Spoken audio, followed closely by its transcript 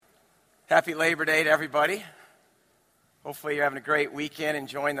Happy Labor Day to everybody. Hopefully you're having a great weekend,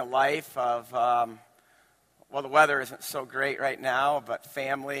 enjoying the life of, the weather isn't so great right now, but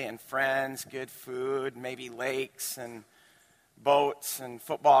family and friends, good food, maybe lakes and boats and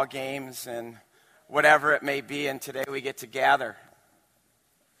football games and whatever it may be, and today we get to gather.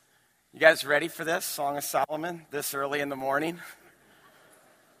 You guys ready for this, Song of Solomon, this early in the morning?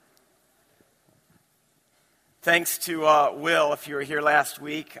 Thanks to Will, if you were here last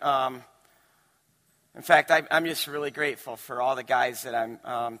week. In fact, I'm just really grateful for all the guys that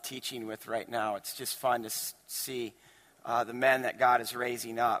I'm teaching with right now. It's just fun to see the men that God is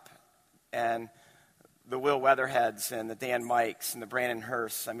raising up. And the Will Weatherheads and the Dan Mikes and the Brandon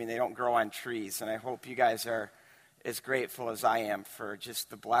Hursts, I mean, they don't grow on trees. And I hope you guys are as grateful as I am for just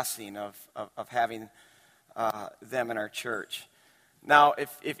the blessing of having them in our church. Now,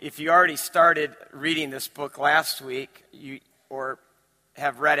 if you already started reading this book last week, or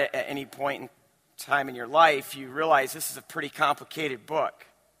have read it at any point in time in your life, you realize this is a pretty complicated book.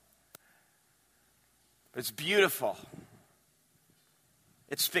 It's beautiful.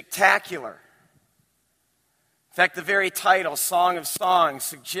 It's spectacular. In fact, the very title, Song of Songs,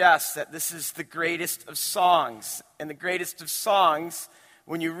 suggests that this is the greatest of songs. And the greatest of songs,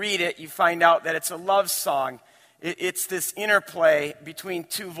 when you read it, you find out that it's a love song. It's this interplay between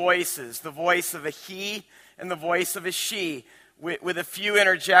two voices, the voice of a he and the voice of a she, with a few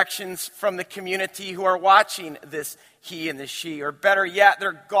interjections from the community who are watching this he and the she, or better yet,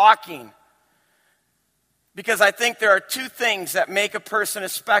 they're gawking. Because I think there are two things that make a person a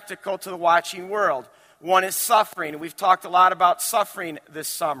spectacle to the watching world. One is suffering, and we've talked a lot about suffering this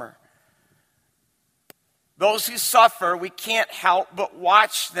summer. Those who suffer, we can't help but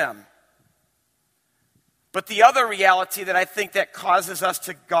watch them. But the other reality that I think that causes us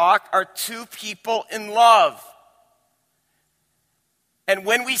to gawk are two people in love. And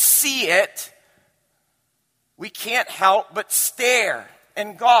when we see it, we can't help but stare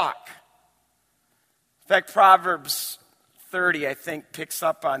and gawk. In fact, Proverbs 30, I think, picks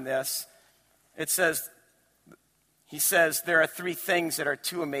up on this. He says, there are three things that are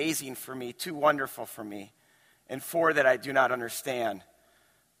too amazing for me, too wonderful for me, and four that I do not understand.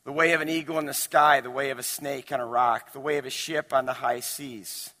 The way of an eagle in the sky, the way of a snake on a rock, the way of a ship on the high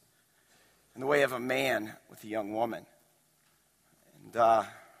seas, and the way of a man with a young woman. And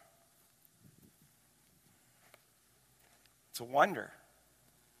it's a wonder.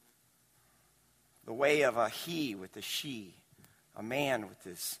 The way of a he with a she, a man with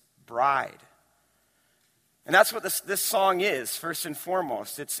his bride. And that's what this song is, first and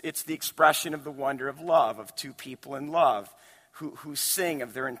foremost. It's the expression of the wonder of love, of two people in love who sing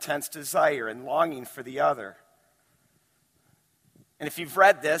of their intense desire and longing for the other. And if you've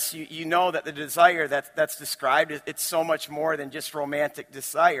read this, you know that the desire that's described, it's so much more than just romantic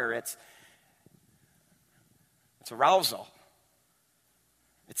desire. It's arousal.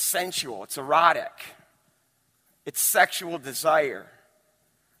 It's sensual. It's erotic. It's sexual desire.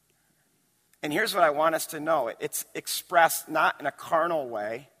 And here's what I want us to know. It's expressed not in a carnal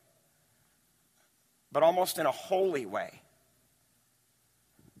way, but almost in a holy way.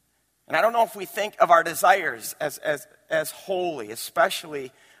 And I don't know if we think of our desires as holy,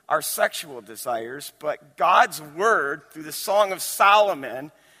 especially our sexual desires, but God's word through the Song of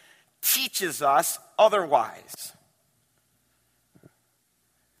Solomon teaches us otherwise. In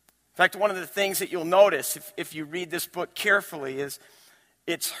fact, one of the things that you'll notice if you read this book carefully is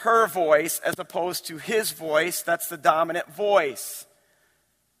it's her voice as opposed to his voice. That's the dominant voice.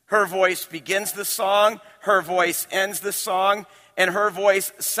 Her voice begins the song, her voice ends the song, and her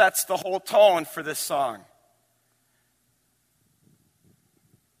voice sets the whole tone for this song.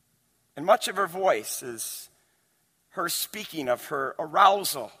 And much of her voice is her speaking of her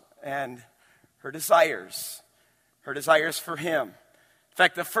arousal and her desires for him. In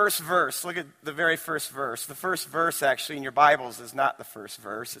fact, the first verse, look at the very first verse. The first verse actually in your Bibles is not the first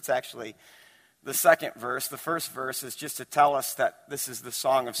verse. It's actually the second verse. The first verse is just to tell us that this is the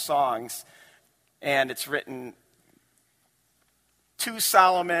Song of Songs, and it's written to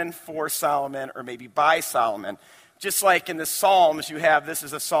Solomon, for Solomon, or maybe by Solomon. Just like in the Psalms, you have this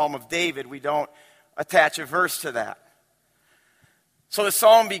is a Psalm of David. We don't attach a verse to that. So the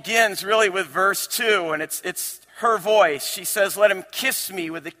psalm begins really with verse 2, and it's her voice. She says, "Let him kiss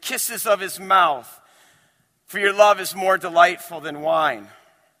me with the kisses of his mouth, for your love is more delightful than wine."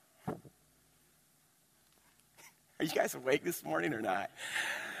 Are you guys awake this morning or not?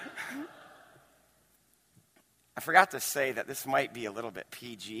 I forgot to say that this might be a little bit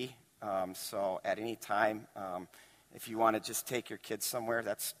PG, so at any time, if you want to just take your kids somewhere,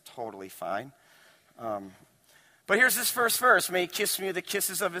 that's totally fine. But But here's this first verse. May he kiss me with the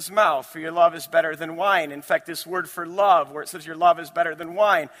kisses of his mouth, for your love is better than wine. In fact, this word for love, where it says your love is better than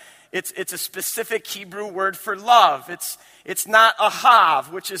wine, it's a specific Hebrew word for love. It's not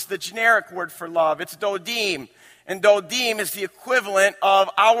ahav, which is the generic word for love. It's dodim. And dodim is the equivalent of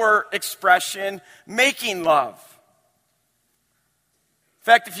our expression, making love. In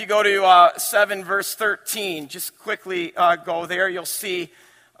fact, if you go to 7 verse 13, just quickly go there, you'll see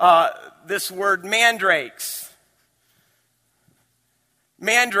this word mandrakes.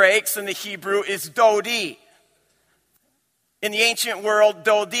 Mandrakes in the Hebrew is dodi. In the ancient world,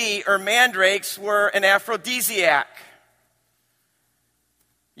 dodi or mandrakes were an aphrodisiac.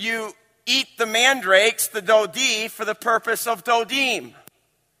 You eat the mandrakes, the dodi, for the purpose of dodim,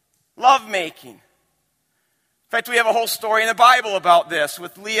 lovemaking. In fact, we have a whole story in the Bible about this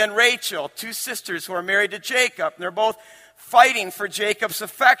with Leah and Rachel, two sisters who are married to Jacob. And they're both fighting for Jacob's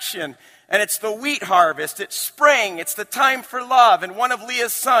affection. And it's the wheat harvest. It's spring. It's the time for love. And one of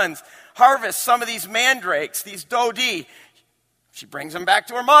Leah's sons harvests some of these mandrakes, these dodi. She brings them back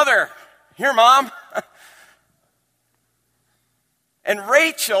to her mother. Here, Mom. And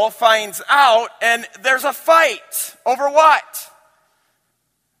Rachel finds out, and there's a fight. Over what?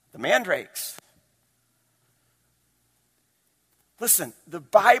 The mandrakes. Listen, the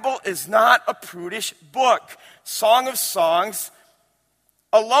Bible is not a prudish book. Song of Songs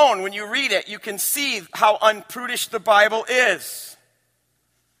alone, when you read it, you can see how unprudish the Bible is.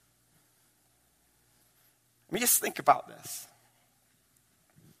 Let me just think about this.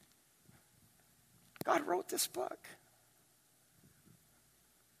 God wrote this book.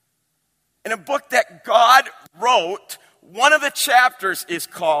 In a book that God wrote, one of the chapters is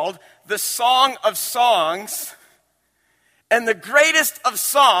called The Song of Songs. And the greatest of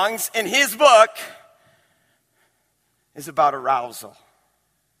songs in his book is about arousal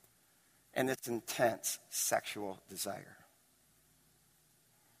and its intense sexual desire.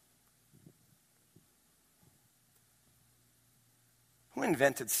 Who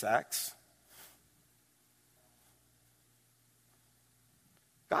invented sex?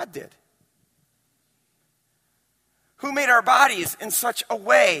 God did. Who made our bodies in such a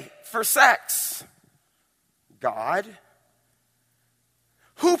way for sex? God.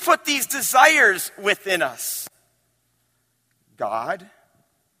 Who put these desires within us? God.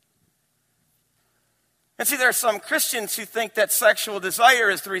 And see, there are some Christians who think that sexual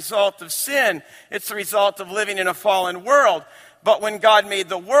desire is the result of sin. It's the result of living in a fallen world. But when God made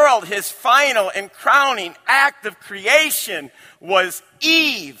the world, his final and crowning act of creation was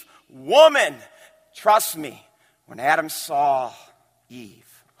Eve, woman. Trust me, when Adam saw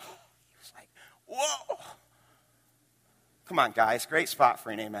Eve, he was like, whoa. Come on, guys. Great spot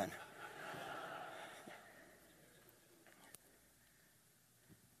for an amen.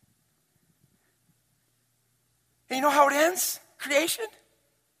 And you know how it ends? Creation?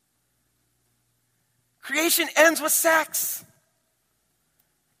 Creation ends with sex.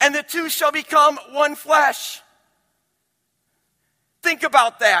 And the two shall become one flesh. Think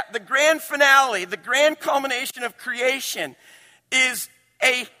about that. The grand finale, the grand culmination of creation is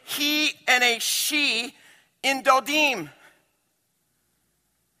a he and a she in Dodim.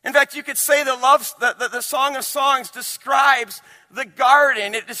 In fact, you could say the Song of Songs describes the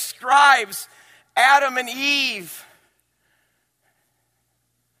garden. It describes Adam and Eve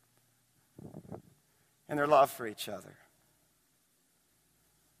and their love for each other.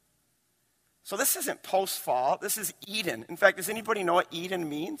 So this isn't post-fall. This is Eden. In fact, does anybody know what Eden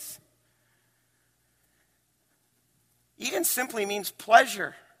means? Eden simply means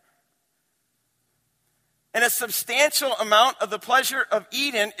pleasure. And a substantial amount of the pleasure of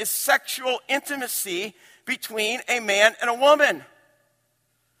Eden is sexual intimacy between a man and a woman.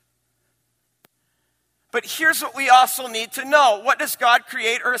 But here's what we also need to know. What does God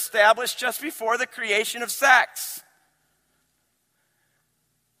create or establish just before the creation of sex?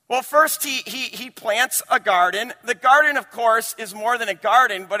 Well, first he plants a garden. The garden, of course, is more than a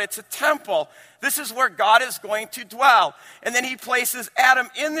garden, but it's a temple. This is where God is going to dwell. And then he places Adam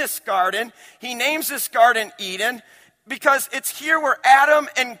in this garden. He names this garden Eden because it's here where Adam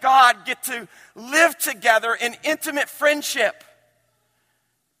and God get to live together in intimate friendship.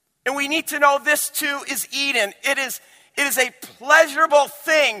 And we need to know this too is Eden. It is a pleasurable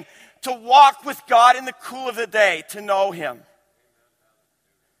thing to walk with God in the cool of the day, to know him.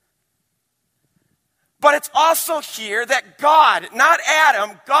 But it's also here that God, not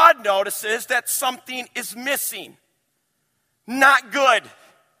Adam, God notices that something is missing. Not good.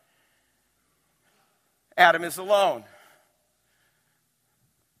 Adam is alone.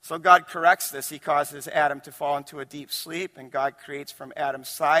 So God corrects this. He causes Adam to fall into a deep sleep, and God creates from Adam's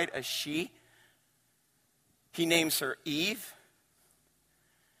side a she. He names her Eve.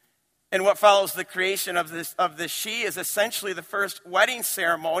 And what follows the creation of this she is essentially the first wedding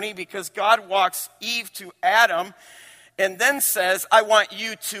ceremony, because God walks Eve to Adam and then says, I want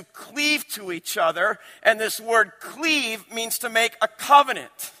you to cleave to each other. And this word cleave means to make a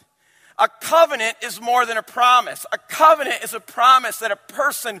covenant. A covenant is more than a promise. A covenant is a promise that a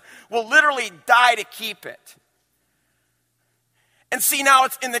person will literally die to keep it. And see, now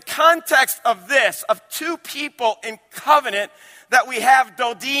it's in the context of this, of two people in covenant, that we have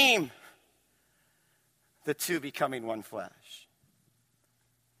Dodim, the two becoming one flesh.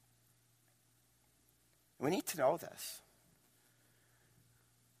 We need to know this.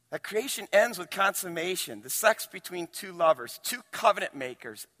 That creation ends with consummation, the sex between two lovers, two covenant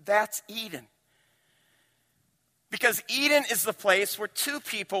makers. That's Eden. Because Eden is the place where two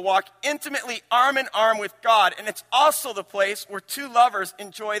people walk intimately arm in arm with God, and it's also the place where two lovers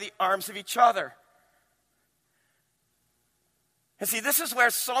enjoy the arms of each other. And see, this is where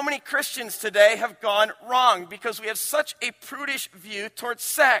so many Christians today have gone wrong, because we have such a prudish view towards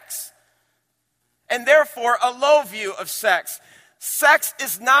sex, and therefore a low view of sex. Sex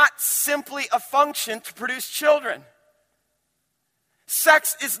is not simply a function to produce children.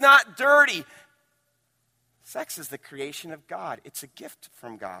 Sex is not dirty. Sex is the creation of God. It's a gift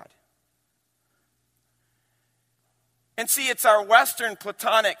from God. And see, it's our Western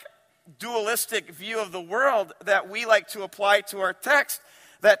Platonic dualistic view of the world that we like to apply to our text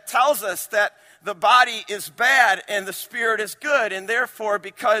that tells us that the body is bad and the spirit is good, and therefore,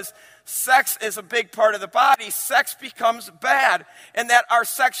 because sex is a big part of the body, sex becomes bad, and that our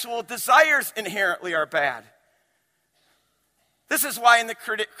sexual desires inherently are bad. This is why in the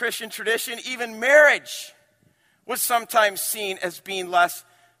Christian tradition, even marriage was sometimes seen as being less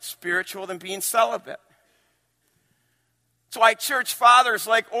spiritual than being celibate. That's why church fathers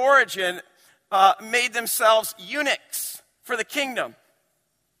like Origen made themselves eunuchs for the kingdom.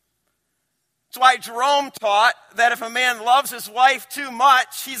 That's why Jerome taught that if a man loves his wife too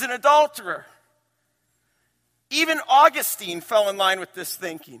much, he's an adulterer. Even Augustine fell in line with this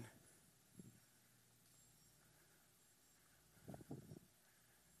thinking.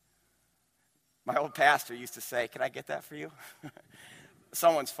 My old pastor used to say, "Can I get that for you?"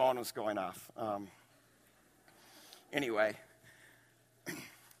 Someone's phone was going off. Anyway.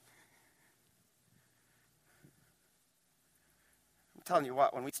 I'm telling you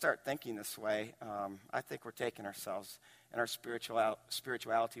what, when we start thinking this way, I think we're taking ourselves and our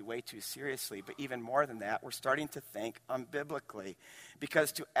spirituality way too seriously. But even more than that, we're starting to think unbiblically.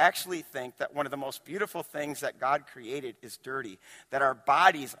 Because to actually think that one of the most beautiful things that God created is dirty, that our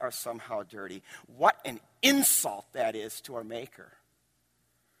bodies are somehow dirty, what an insult that is to our Maker.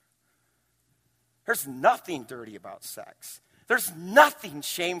 There's nothing dirty about sex. There's nothing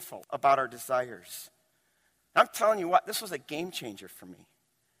shameful about our desires. I'm telling you what, this was a game changer for me.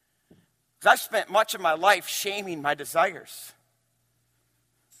 Because I've spent much of my life shaming my desires.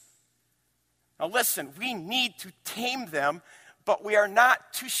 Now listen, we need to tame them, but we are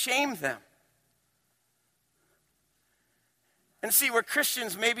not to shame them. And see, where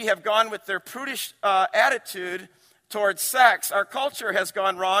Christians maybe have gone with their prudish attitude towards sex, our culture has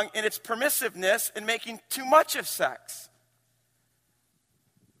gone wrong in its permissiveness in making too much of sex.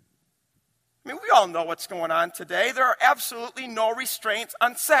 I mean, we all know what's going on today. There are absolutely no restraints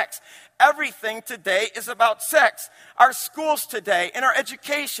on sex. Everything today is about sex. Our schools today, in our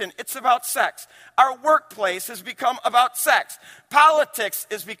education, it's about sex. Our workplace has become about sex. Politics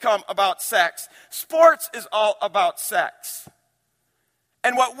has become about sex. Sports is all about sex.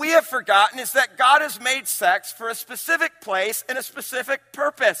 And what we have forgotten is that God has made sex for a specific place and a specific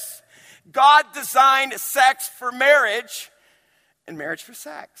purpose. God designed sex for marriage and marriage for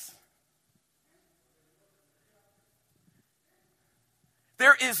sex.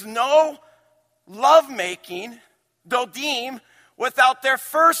 There is no lovemaking, dodim, without there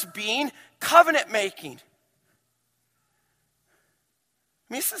first being covenant making.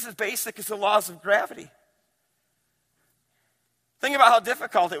 I mean, this is as basic as the laws of gravity. Think about how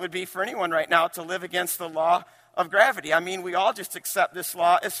difficult it would be for anyone right now to live against the law of gravity. I mean, we all just accept this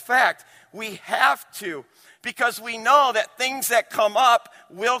law as fact. We have to, because we know that things that come up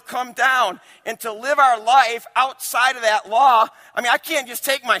will come down. And to live our life outside of that law, I mean, I can't just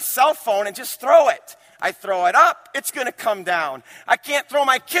take my cell phone and just throw it. I throw it up, it's going to come down. I can't throw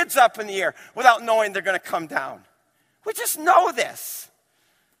my kids up in the air without knowing they're going to come down. We just know this.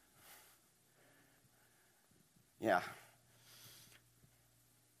 Yeah.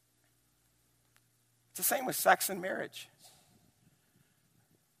 It's the same with sex and marriage.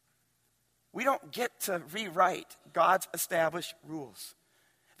 We don't get to rewrite God's established rules.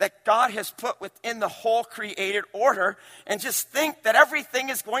 that God has put within the whole created order and just think that everything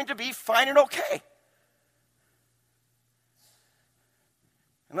is going to be fine and okay.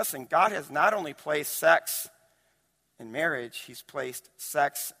 And listen, God has not only placed sex in marriage, he's placed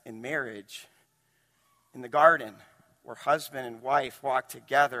sex in marriage in the garden, where husband and wife walk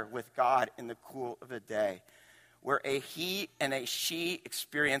together with God in the cool of the day, where a he and a she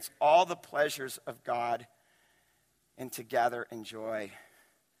experience all the pleasures of God and together enjoy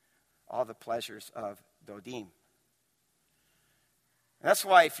all the pleasures of Dodim. And that's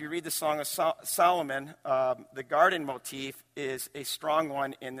why if you read the Song of Solomon, the garden motif is a strong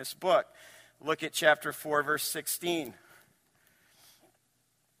one in this book. Look at chapter 4, verse 16.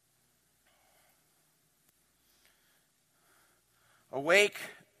 Awake,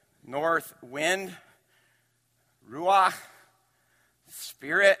 north wind, Ruach,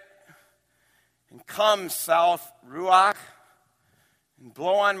 spirit, and come, south Ruach, and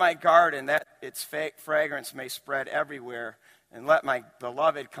blow on my garden that its fragrance may spread everywhere, and let my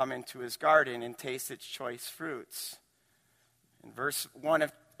beloved come into his garden and taste its choice fruits. In verse 1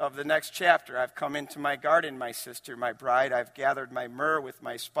 of the next chapter, I've come into my garden, my sister, my bride. I've gathered my myrrh with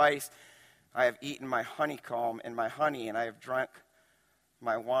my spice. I have eaten my honeycomb and my honey, and I have drunk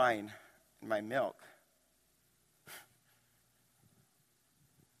my wine and my milk.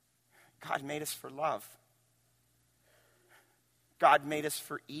 God made us for love. God made us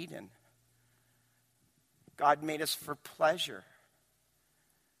for Eden. God made us for pleasure.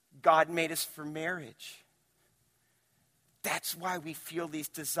 God made us for marriage. That's why we feel these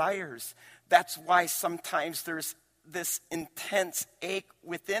desires. That's why sometimes there's this intense ache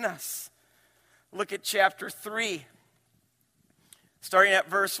within us. Look at chapter 3, starting at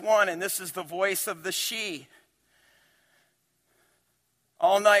verse 1, and this is the voice of the she.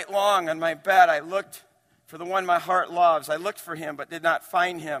 All night long on my bed I looked for the one my heart loves. I looked for him but did not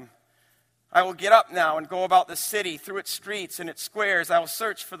find him. I will get up now and go about the city, through its streets and its squares. I will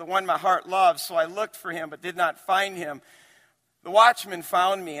search for the one my heart loves. So I looked for him but did not find him. The watchmen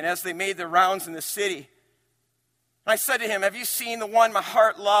found me, and as they made their rounds in the city, I said to him, have you seen the one my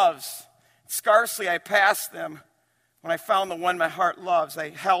heart loves? Scarcely I passed them. When I found the one my heart loves, I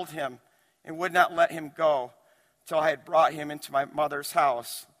held him and would not let him go till I had brought him into my mother's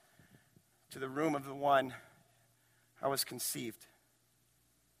house, to the room of the one I was conceived.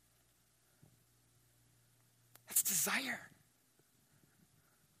 That's desire.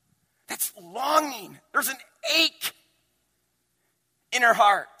 That's longing. There's an ache in her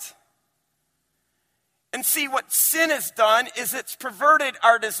heart. And see, what sin has done is it's perverted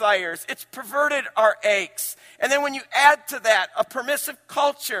our desires. It's perverted our aches. And then when you add to that a permissive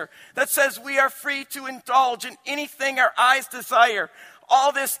culture that says we are free to indulge in anything our eyes desire,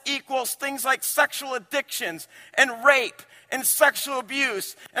 all this equals things like sexual addictions and rape and sexual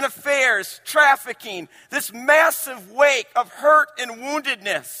abuse and affairs, trafficking, this massive wake of hurt and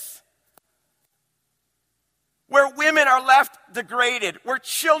woundedness, where women are left degraded, where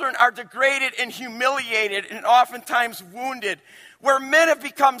children are degraded and humiliated and oftentimes wounded, where men have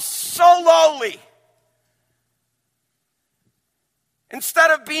become so lowly.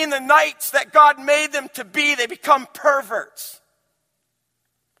 Instead of being the knights that God made them to be, they become perverts.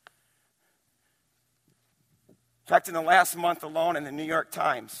 In fact, in the last month alone in the New York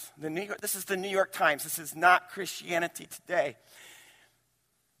Times, this is the New York Times, this is not Christianity Today.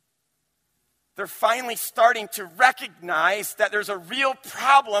 They're finally starting to recognize that there's a real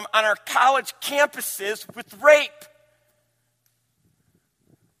problem on our college campuses with rape.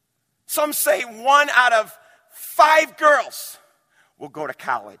 Some say 1 out of 5 girls will go to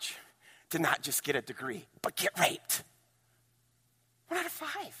college to not just get a degree, but get raped. 1 out of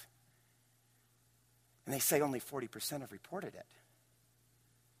 5. And they say only 40% have reported it.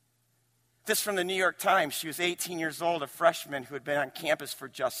 This from the New York Times. She was 18 years old, a freshman who had been on campus for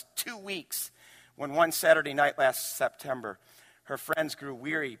just 2 weeks, when one Saturday night last September, her friends grew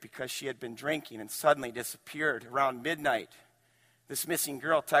weary because she had been drinking and suddenly disappeared. Around midnight, this missing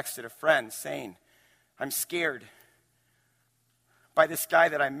girl texted a friend saying, I'm scared by this guy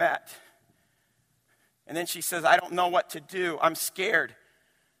that I met. And then she says, I don't know what to do. I'm scared.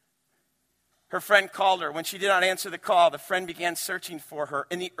 Her friend called her. When she did not answer the call, the friend began searching for her.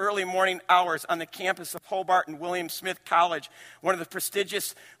 In the early morning hours on the campus of Hobart and William Smith College, one of the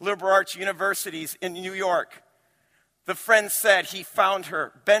prestigious liberal arts universities in New York, the friend said he found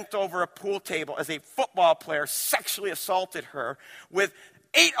her bent over a pool table as a football player sexually assaulted her with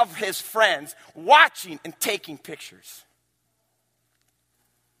 8 of his friends watching and taking pictures.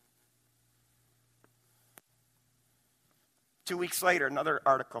 Two weeks later, another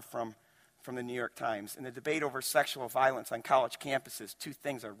article from from the New York Times. In the debate over sexual violence on college campuses, two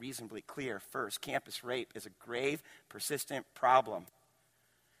things are reasonably clear. First, campus rape is a grave, persistent problem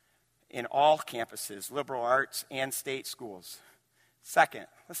in all campuses, liberal arts and state schools. Second,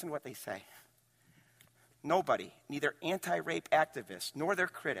 listen to what they say. Nobody, neither anti-rape activists, nor their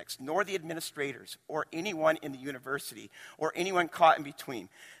critics, nor the administrators, or anyone in the university, or anyone caught in between,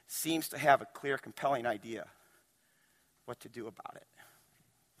 seems to have a clear, compelling idea what to do about it.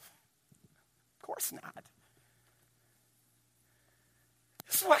 Of course not.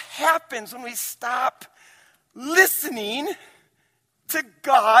 This is what happens when we stop listening to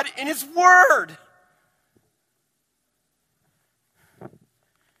God in His Word.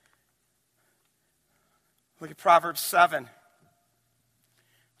 Look at Proverbs 7.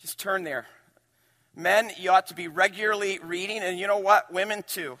 Just turn there. Men, you ought to be regularly reading, and you know what? Women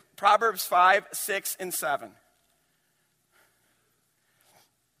too. Proverbs 5, 6, and 7.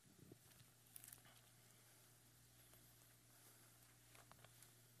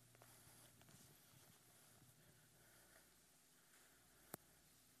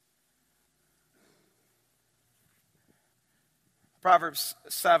 Proverbs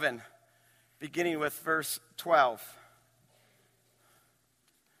 7, beginning with verse 12.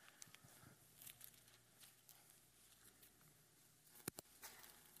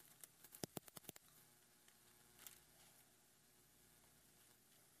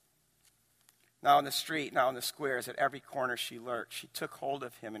 Now in the street, now in the squares, at every corner she lurked. She took hold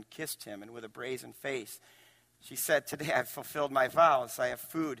of him and kissed him, and with a brazen face, she said, "Today I've fulfilled my vows. I have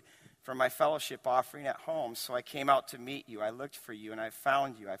food for my fellowship offering at home. So I came out to meet you. I looked for you, and I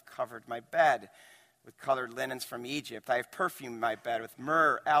found you. I've covered my bed with colored linens from Egypt. I have perfumed my bed with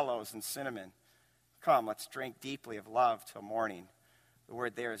myrrh, aloes, and cinnamon. Come, let's drink deeply of love till morning." The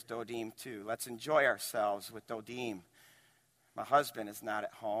word there is dodim too. Let's enjoy ourselves with dodim. My husband is not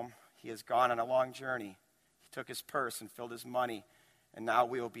at home. He has gone on a long journey. He took his purse and filled his money, and now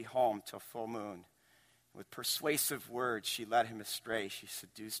we will be home till full moon. With persuasive words, she led him astray. She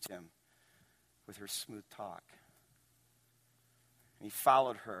seduced him with her smooth talk. And he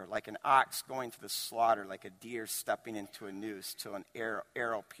followed her like an ox going to the slaughter, like a deer stepping into a noose, till an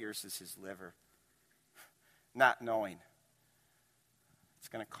arrow pierces his liver, not knowing it's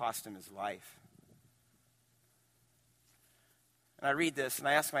going to cost him his life. And I read this and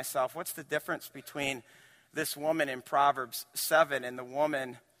I ask myself, what's the difference between this woman in Proverbs 7 and the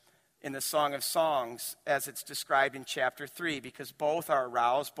woman in the Song of Songs as it's described in chapter 3? Because both are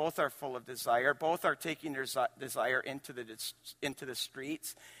aroused, both are full of desire, both are taking their desire into the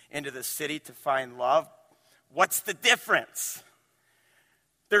streets, into the city to find love. What's the difference?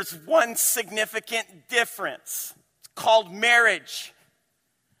 There's one significant difference. It's called marriage.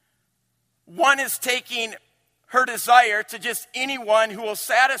 One is taking her desire to just anyone who will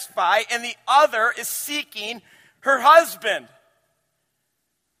satisfy, and the other is seeking her husband.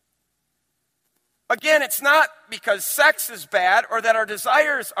 Again, it's not because sex is bad or that our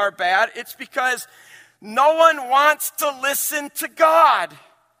desires are bad. It's because no one wants to listen to God.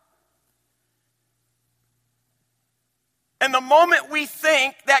 And the moment we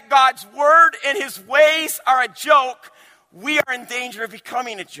think that God's word and his ways are a joke, we are in danger of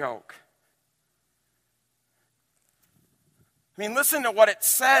becoming a joke. I mean, listen to what it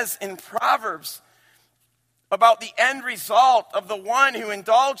says in Proverbs about the end result of the one who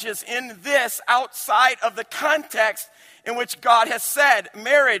indulges in this outside of the context in which God has said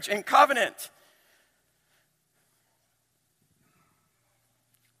marriage and covenant.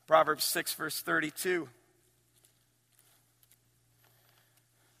 Proverbs 6, verse 32.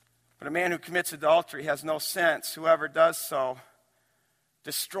 But a man who commits adultery has no sense. Whoever does so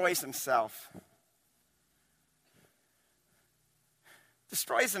destroys himself.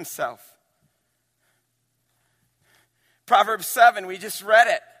 Destroys himself. Proverbs 7, we just read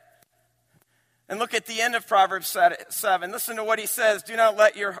it. And look at the end of Proverbs 7. Listen to what he says. Do not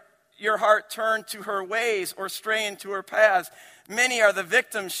let your heart turn to her ways or stray into her paths. Many are the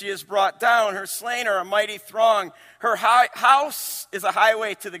victims she has brought down. Her slain are a mighty throng. Her house is a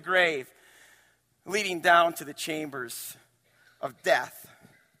highway to the grave, leading down to the chambers of death.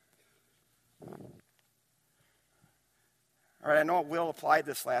 All right, I know Will applied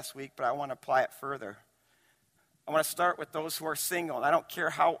this last week, but I want to apply it further. I want to start with those who are single, and I don't care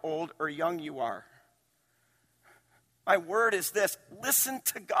how old or young you are. My word is this: listen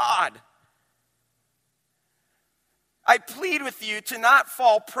to God. I plead with you to not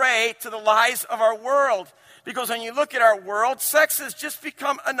fall prey to the lies of our world. Because when you look at our world, sex has just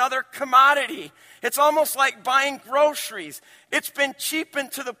become another commodity. It's almost like buying groceries. It's been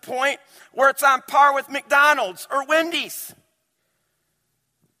cheapened to the point where it's on par with McDonald's or Wendy's.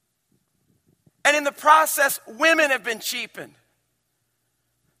 And in the process, women have been cheapened.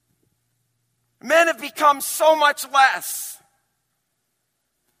 Men have become so much less.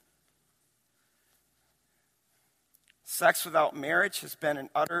 Sex without marriage has been an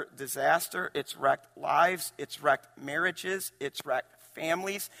utter disaster. It's wrecked lives. It's wrecked marriages. It's wrecked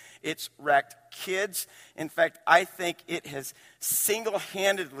families. It's wrecked kids. In fact, I think it has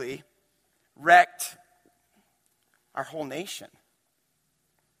single-handedly wrecked our whole nation.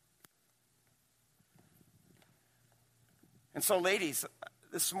 And so, ladies,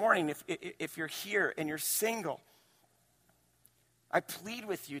 this morning, if you're here and you're single, I plead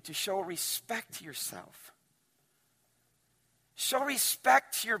with you to show respect to yourself. Show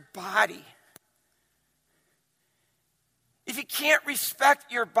respect to your body. If you can't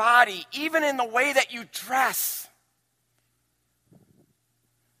respect your body, even in the way that you dress,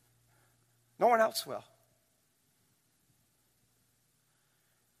 no one else will.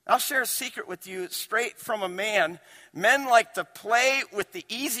 I'll share a secret with you straight from a man. Men like to play with the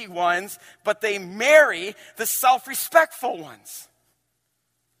easy ones, but they marry the self-respectful ones.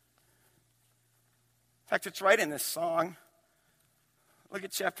 In fact, it's right in this song. Look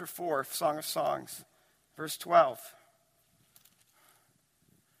at chapter 4, Song of Songs, verse 12.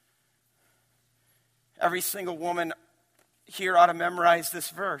 Every single woman here ought to memorize this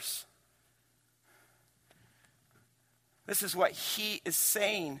verse. This is what he is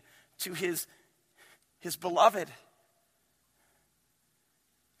saying to his beloved. He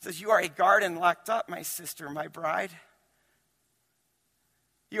says, you are a garden locked up, my sister, my bride.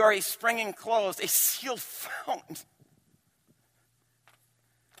 You are a spring enclosed, a sealed fountain.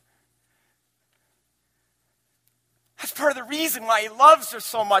 That's part of the reason why he loves her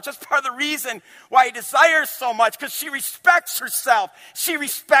so much. That's part of the reason why he desires so much, because she respects herself. She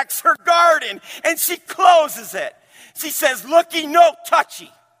respects her garden, and she closes it. She says, looky, no touchy.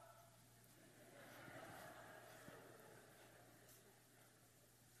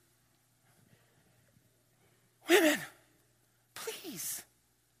 Women, please.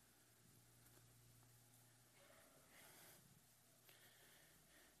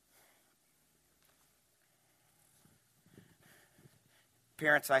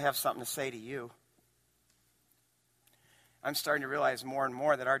 Parents, I have something to say to you. I'm starting to realize more and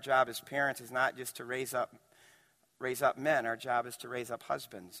more that our job as parents is not just to raise up men. Our job is to raise up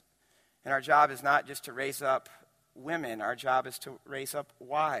husbands. And our job is not just to raise up women. Our job is to raise up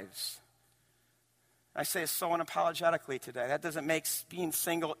wives. I say it so unapologetically today. That doesn't make being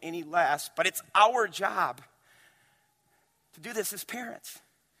single any less, but it's our job to do this as parents,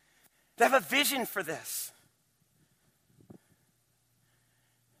 to have a vision for this.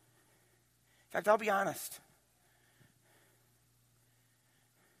 In fact, I'll be honest.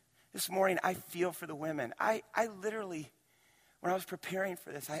 This morning, I feel for the women. I literally, when I was preparing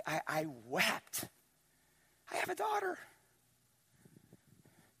for this, I wept. I have a daughter.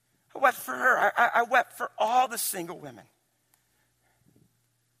 I wept for her. I wept for all the single women.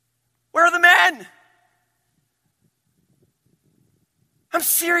 Where are the men? I'm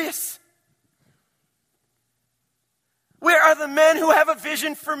serious. Where are the men who have a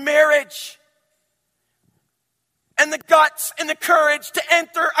vision for marriage? And the guts and the courage to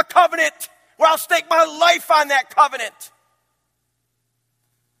enter a covenant where I'll stake my life on that covenant.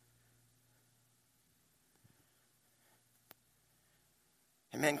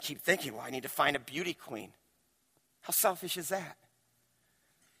 And men keep thinking, well, I need to find a beauty queen. How selfish is that?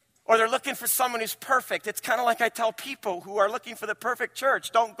 Or they're looking for someone who's perfect. It's kind of like I tell people who are looking for the perfect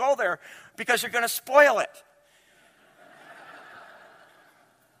church, don't go there because you're going to spoil it.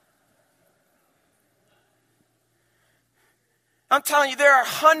 I'm telling you, there are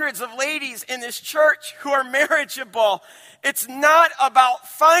hundreds of ladies in this church who are marriageable. It's not about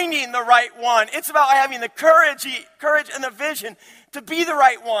finding the right one. It's about having the courage and the vision to be the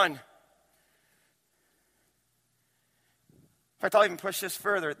right one. In fact, I'll even push this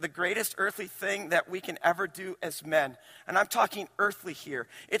further. The greatest earthly thing that we can ever do as men, and I'm talking earthly here,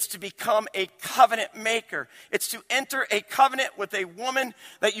 it's to become a covenant maker. It's to enter a covenant with a woman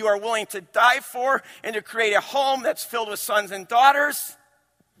that you are willing to die for and to create a home that's filled with sons and daughters.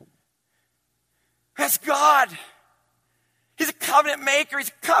 That's God. He's a covenant maker. He's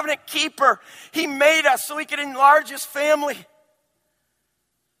a covenant keeper. He made us so he could enlarge his family.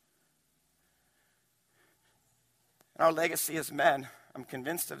 Our legacy as men, I'm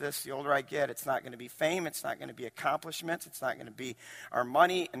convinced of this, the older I get, it's not going to be fame, it's not going to be accomplishments, it's not going to be our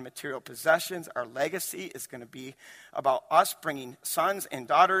money and material possessions. Our legacy is going to be about us bringing sons and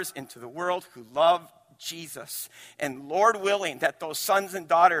daughters into the world who love Jesus. And Lord willing, that those sons and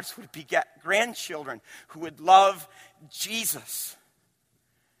daughters would beget grandchildren who would love Jesus.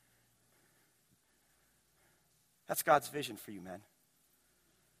 That's God's vision for you, men. In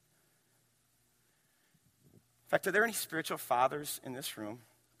fact, are there any spiritual fathers in this room,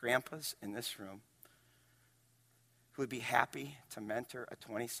 grandpas in this room, who would be happy to mentor a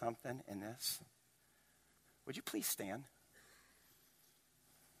 20-something in this? Would you please stand?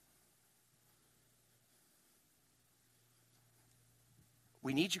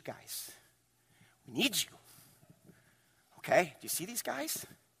 We need you guys. We need you. Okay, do you see these guys?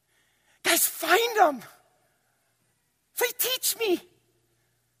 Guys, find them. Say, teach me.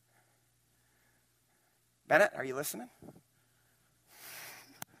 Bennett, are you listening?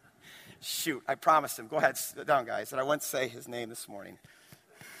 Shoot, I promised him. Go ahead, sit down, guys. And I won't say his name this morning.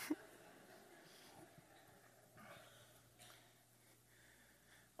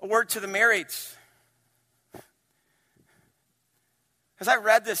 A word to the marrieds. As I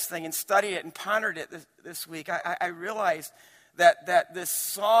read this thing and studied it and pondered it this week, I realized that this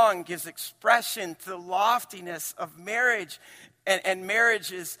song gives expression to the loftiness of marriage. And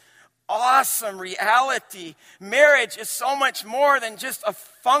marriage is awesome reality. Marriage is so much more than just a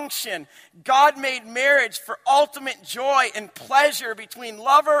function. God made marriage for ultimate joy and pleasure between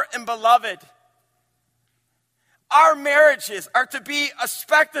lover and beloved. Our marriages are to be a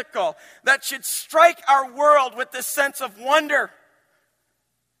spectacle that should strike our world with this sense of wonder.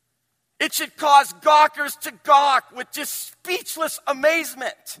 It should cause gawkers to gawk with just speechless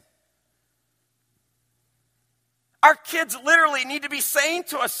amazement. Our kids literally need to be saying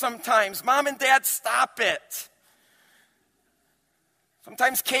to us sometimes, Mom and Dad, stop it.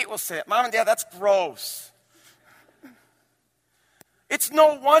 Sometimes Kate will say it, Mom and Dad, that's gross. It's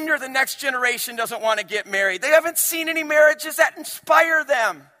no wonder the next generation doesn't want to get married. They haven't seen any marriages that inspire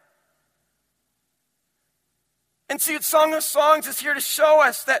them. And see, Song of Songs is here to show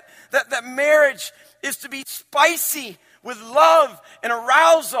us that marriage is to be spicy with love and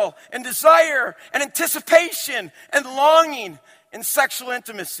arousal and desire and anticipation and longing and sexual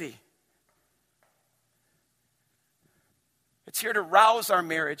intimacy. It's here to rouse our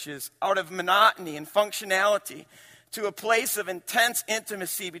marriages out of monotony and functionality to a place of intense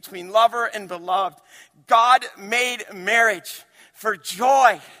intimacy between lover and beloved. God made marriage for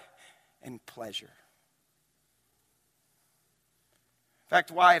joy and pleasure. In fact,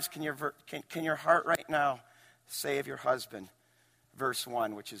 wives, can your heart right now say of your husband, verse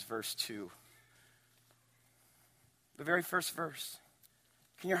 1, which is verse 2. The very first verse.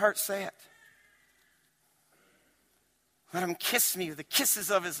 Can your heart say it? Let him kiss me with the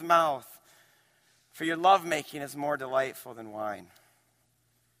kisses of his mouth, for your lovemaking is more delightful than wine.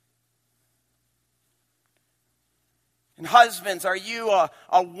 And husbands, are you a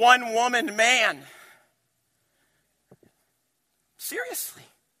one-woman man? Seriously.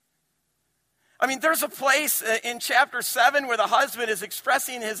 I mean, there's a place in chapter 7 where the husband is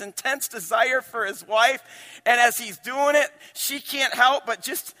expressing his intense desire for his wife, and as he's doing it, she can't help but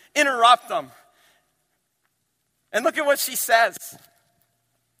just interrupt him. And look at what she says.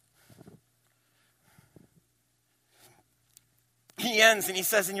 He ends and he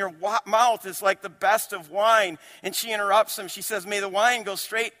says, and your mouth is like the best of wine. And she interrupts him. She says, may the wine go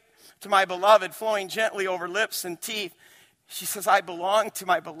straight to my beloved, flowing gently over lips and teeth. She says, I belong to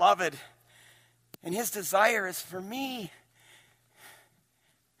my beloved, and his desire is for me.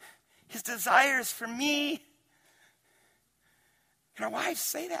 His desire is for me. And our wives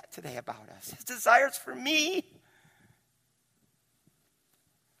say that today about us. His desire is for me.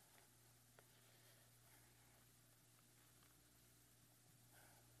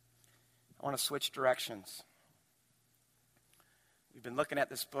 I want to switch directions. We've been looking at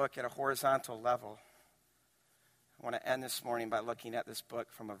this book at a horizontal level. I want to end this morning by looking at this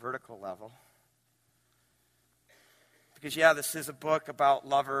book from a vertical level. Because, yeah, this is a book about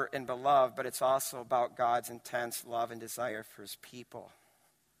lover and beloved, but it's also about God's intense love and desire for his people.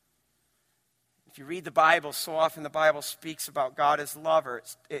 If you read the Bible, so often the Bible speaks about God as lover.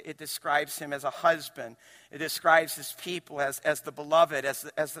 It describes him as a husband. It describes his people as the beloved,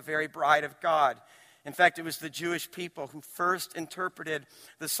 as the very bride of God. In fact, it was the Jewish people who first interpreted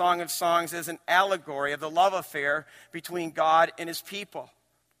the Song of Songs as an allegory of the love affair between God and his people.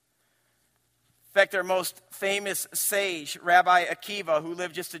 In fact, their most famous sage, Rabbi Akiva, who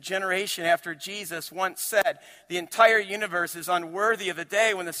lived just a generation after Jesus, once said, the entire universe is unworthy of the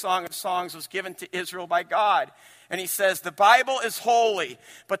day when the Song of Songs was given to Israel by God. And he says, the Bible is holy,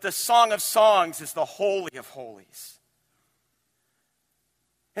 but the Song of Songs is the holy of holies.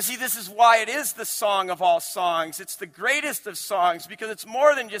 And see, this is why it is the song of all songs. It's the greatest of songs because it's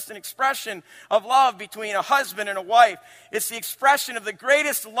more than just an expression of love between a husband and a wife. It's the expression of the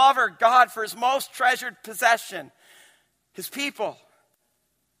greatest lover, God, for his most treasured possession, his people.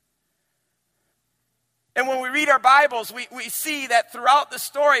 And when we read our Bibles, we see that throughout the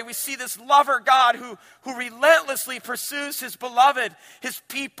story, we see this lover God who relentlessly pursues his beloved, his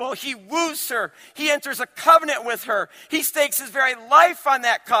people. He woos her. He enters a covenant with her. He stakes his very life on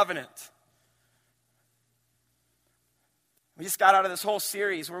that covenant. We just got out of this whole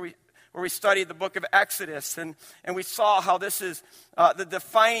series where we studied the book of Exodus, and we saw how this is the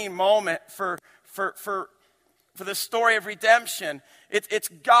defining moment for the story of redemption. It's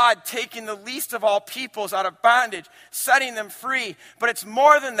God taking the least of all peoples out of bondage, setting them free. But it's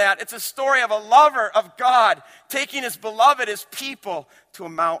more than that. It's a story of a lover of God taking his beloved, his people, to a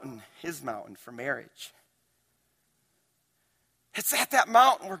mountain, his mountain, for marriage. It's at that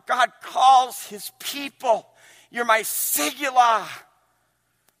mountain where God calls his people, "You're my Segula."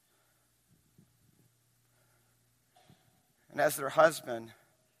 And as their husband,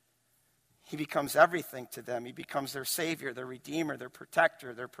 he becomes everything to them. He becomes their Savior, their Redeemer, their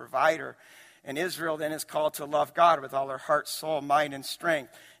Protector, their Provider. And Israel then is called to love God with all their heart, soul, mind, and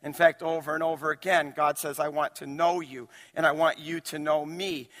strength. In fact, over and over again, God says, "I want to know you, and I want you to know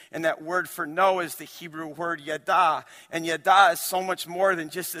me." And that word for know is the Hebrew word yada. And yada is so much more than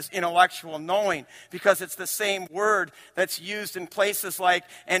just this intellectual knowing, because it's the same word that's used in places like,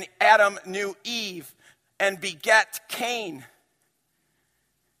 "And Adam knew Eve and beget Cain."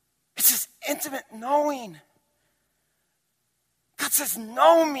 It's this intimate knowing. God says,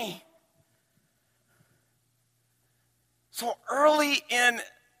 "Know me." So early in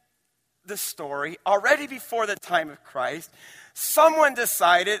the story, already before the time of Christ, someone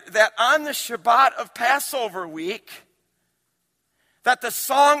decided that on the Shabbat of Passover week, that the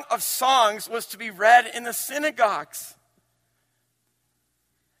Song of Songs was to be read in the synagogues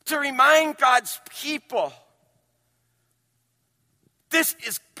to remind God's people, this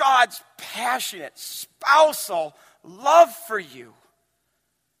is God's passionate, spousal love for you.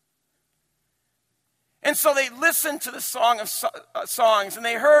 And so they listened to the Song of Songs, and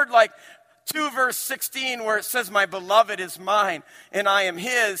they heard like 2 verse 16 where it says, "My beloved is mine, and I am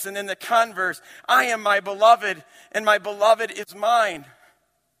his." And in the converse, "I am my beloved, and my beloved is mine."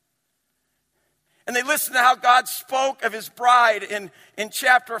 And they listened to how God spoke of his bride in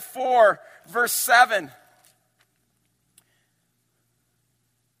chapter 4, verse 7.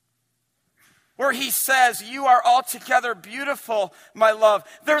 Where he says, "You are altogether beautiful, my love.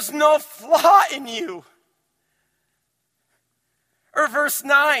 There's no flaw in you." Or verse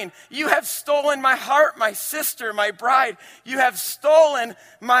 9, "You have stolen my heart, my sister, my bride. You have stolen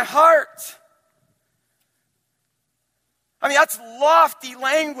my heart." I mean, that's lofty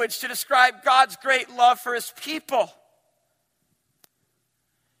language to describe God's great love for his people.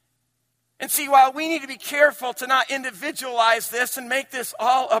 And see, while we need to be careful to not individualize this and make this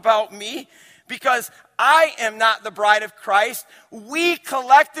all about me, because I am not the bride of Christ, we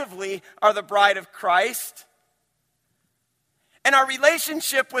collectively are the bride of Christ. And our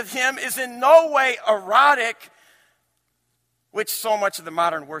relationship with him is in no way erotic, which so much of the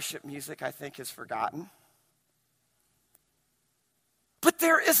modern worship music, I think, has forgotten. But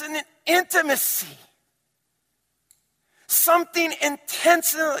there is an intimacy, something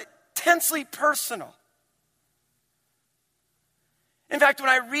intensely personal. In fact, when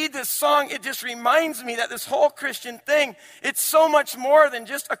I read this song, it just reminds me that this whole Christian thing, it's so much more than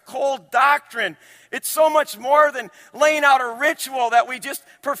just a cold doctrine. It's so much more than laying out a ritual that we just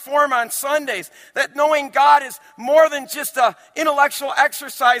perform on Sundays. That knowing God is more than just an intellectual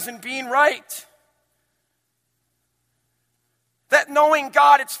exercise in being right. That knowing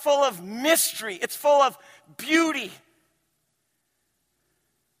God, it's full of mystery. It's full of beauty.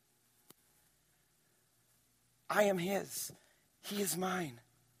 I am his. He is mine.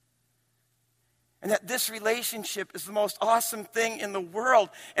 And that this relationship is the most awesome thing in the world.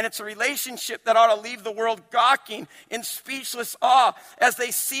 And it's a relationship that ought to leave the world gawking in speechless awe as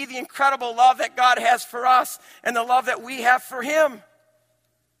they see the incredible love that God has for us and the love that we have for him.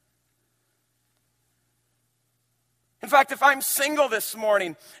 In fact, if I'm single this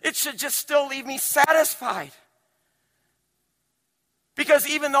morning, it should just still leave me satisfied. Because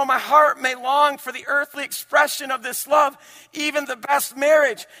even though my heart may long for the earthly expression of this love, even the best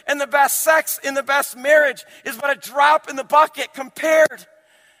marriage and the best sex in the best marriage is but a drop in the bucket compared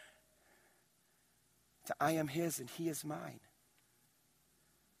to I am his and he is mine.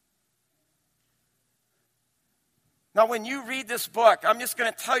 Now, when you read this book, I'm just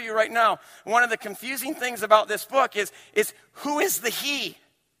going to tell you right now, one of the confusing things about this book is who is the he?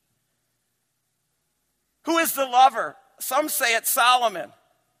 Who is the lover? Some say it's Solomon.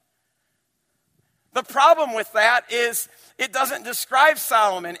 The problem with that is it doesn't describe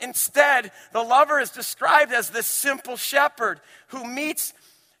Solomon. Instead, the lover is described as this simple shepherd who meets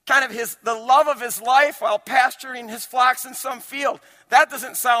kind of the love of his life while pasturing his flocks in some field. That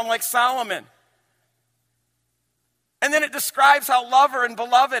doesn't sound like Solomon. And then it describes how lover and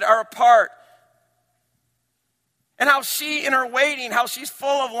beloved are apart. And how she, in her waiting, how she's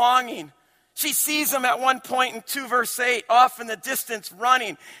full of longing. She sees him at one point in 2 verse 8, off in the distance,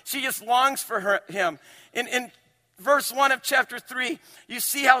 running. She just longs for him. In verse 1 of chapter 3, you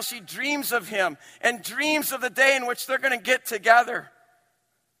see how she dreams of him and dreams of the day in which they're going to get together.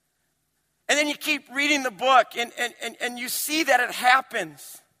 And then you keep reading the book and you see that it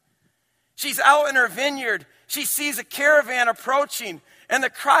happens. She's out in her vineyard. She sees a caravan approaching, and the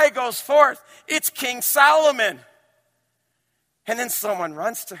cry goes forth, "It's King Solomon." And then someone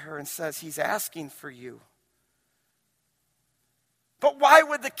runs to her and says, "He's asking for you." But why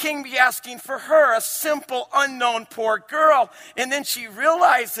would the king be asking for her, a simple, unknown, poor girl? And then she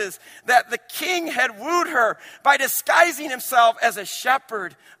realizes that the king had wooed her by disguising himself as a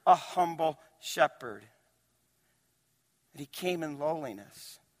shepherd, a humble shepherd. That he came in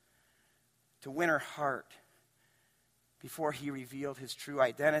lowliness to win her heart before he revealed his true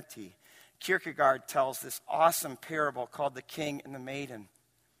identity. Kierkegaard tells this awesome parable called The King and the Maiden.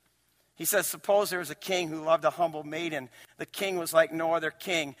 He says, suppose there was a king who loved a humble maiden. The king was like no other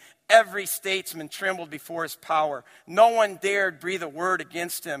king. Every statesman trembled before his power. No one dared breathe a word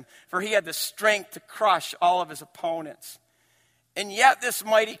against him, for he had the strength to crush all of his opponents. And yet this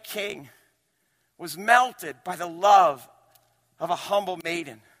mighty king was melted by the love of a humble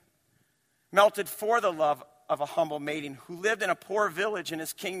maiden. Melted for the love of a humble maiden who lived in a poor village in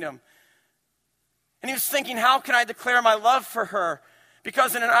his kingdom. And he was thinking, how can I declare my love for her?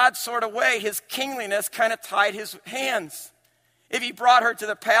 Because in an odd sort of way, his kingliness kind of tied his hands. If he brought her to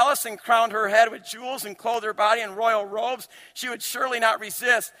the palace and crowned her head with jewels and clothed her body in royal robes, she would surely not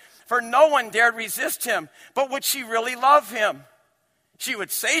resist, for no one dared resist him. But would she really love him? She would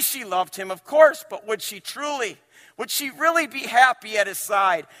say she loved him, of course, but would she truly? Would she really be happy at his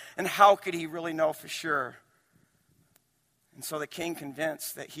side? And how could he really know for sure? And so the king,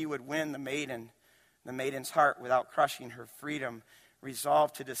 convinced that he would win the maiden's heart without crushing her freedom,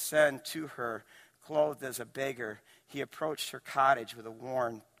 resolved to descend to her, clothed as a beggar. He approached her cottage with a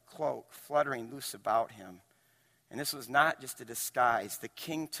worn cloak fluttering loose about him. And this was not just a disguise. The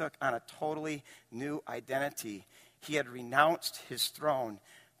king took on a totally new identity. He had renounced his throne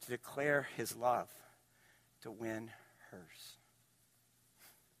to declare his love, to win hers.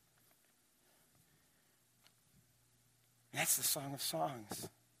 That's the Song of Songs.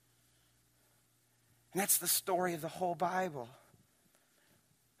 And that's the story of the whole Bible.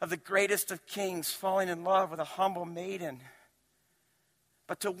 Of the greatest of kings falling in love with a humble maiden.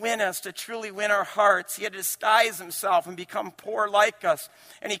 But to win us, to truly win our hearts, he had to disguise himself and become poor like us.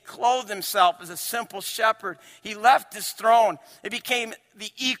 And he clothed himself as a simple shepherd. He left his throne. It became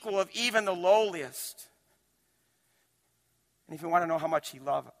the equal of even the lowliest. And if you want to know how much he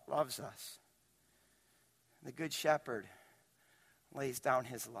loves us, the good shepherd lays down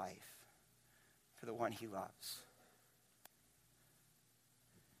his life for the one he loves.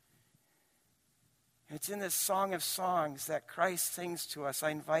 And it's in this Song of Songs that Christ sings to us,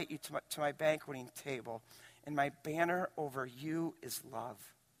 I invite you to my banqueting table, and my banner over you is love.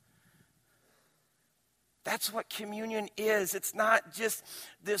 That's what communion is. It's not just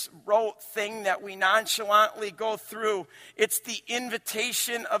this rote thing that we nonchalantly go through. It's the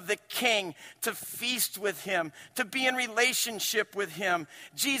invitation of the King to feast with him, to be in relationship with him.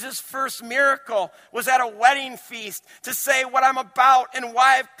 Jesus' first miracle was at a wedding feast to say what I'm about and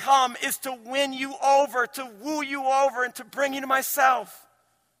why I've come is to win you over, to woo you over, and to bring you to myself.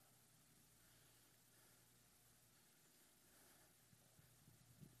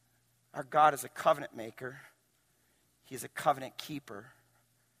 Our God is a covenant maker. He is a covenant keeper.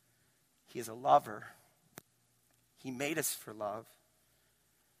 He is a lover. He made us for love.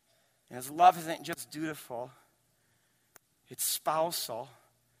 And his love isn't just dutiful. It's spousal.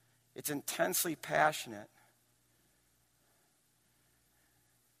 It's intensely passionate.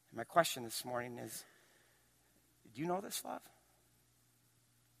 And my question this morning is, do you know this love?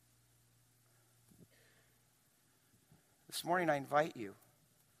 This morning I invite you,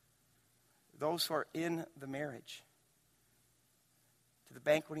 those who are in the marriage, to the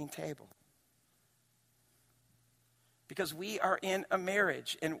banqueting table. Because we are in a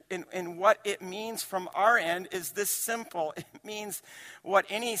marriage. And what it means from our end is this simple. It means what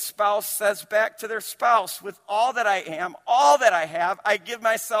any spouse says back to their spouse. With all that I am, all that I have, I give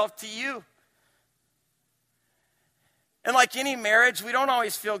myself to you. And like any marriage, we don't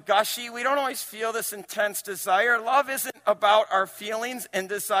always feel gushy. We don't always feel this intense desire. Love isn't about our feelings and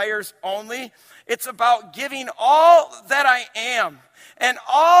desires only. It's about giving all that I am and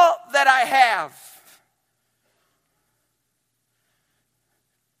all that I have.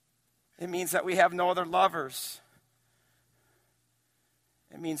 It means that we have no other lovers.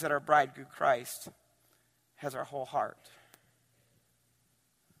 It means that our bridegroom Christ has our whole heart.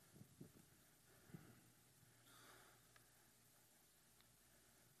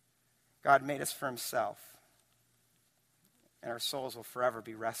 God made us for himself, and our souls will forever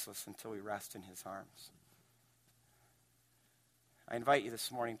be restless until we rest in his arms. I invite you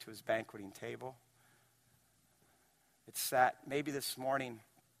this morning to his banqueting table. It's set. Maybe this morning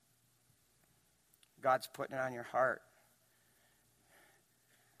God's putting it on your heart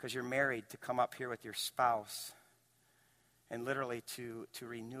because you're married, to come up here with your spouse and literally to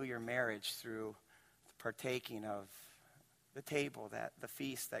renew your marriage through the partaking of the table, the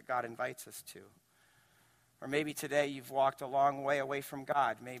feast that God invites us to. Or maybe today you've walked a long way away from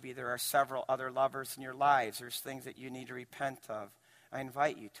God. Maybe there are several other lovers in your lives. There's things that you need to repent of. I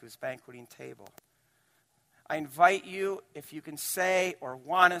invite you to his banqueting table. I invite you, if you can say or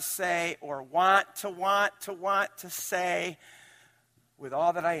want to say or want to say, with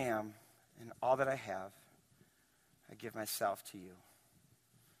all that I am and all that I have, I give myself to you.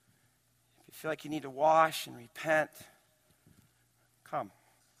 If you feel like you need to wash and repent, come.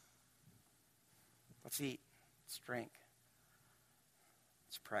 Let's eat. Let's drink.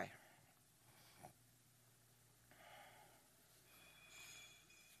 Let's pray.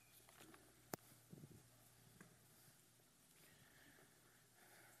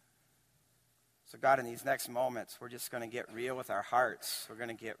 So God, in these next moments, we're just going to get real with our hearts. We're going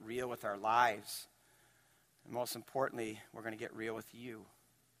to get real with our lives. And most importantly, we're going to get real with you.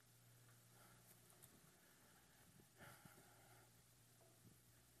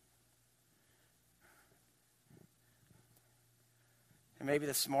 And maybe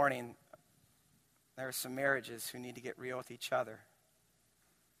this morning, there are some marriages who need to get real with each other.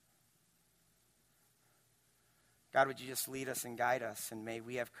 God, would you just lead us and guide us, and may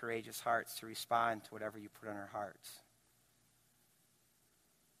we have courageous hearts to respond to whatever you put on our hearts.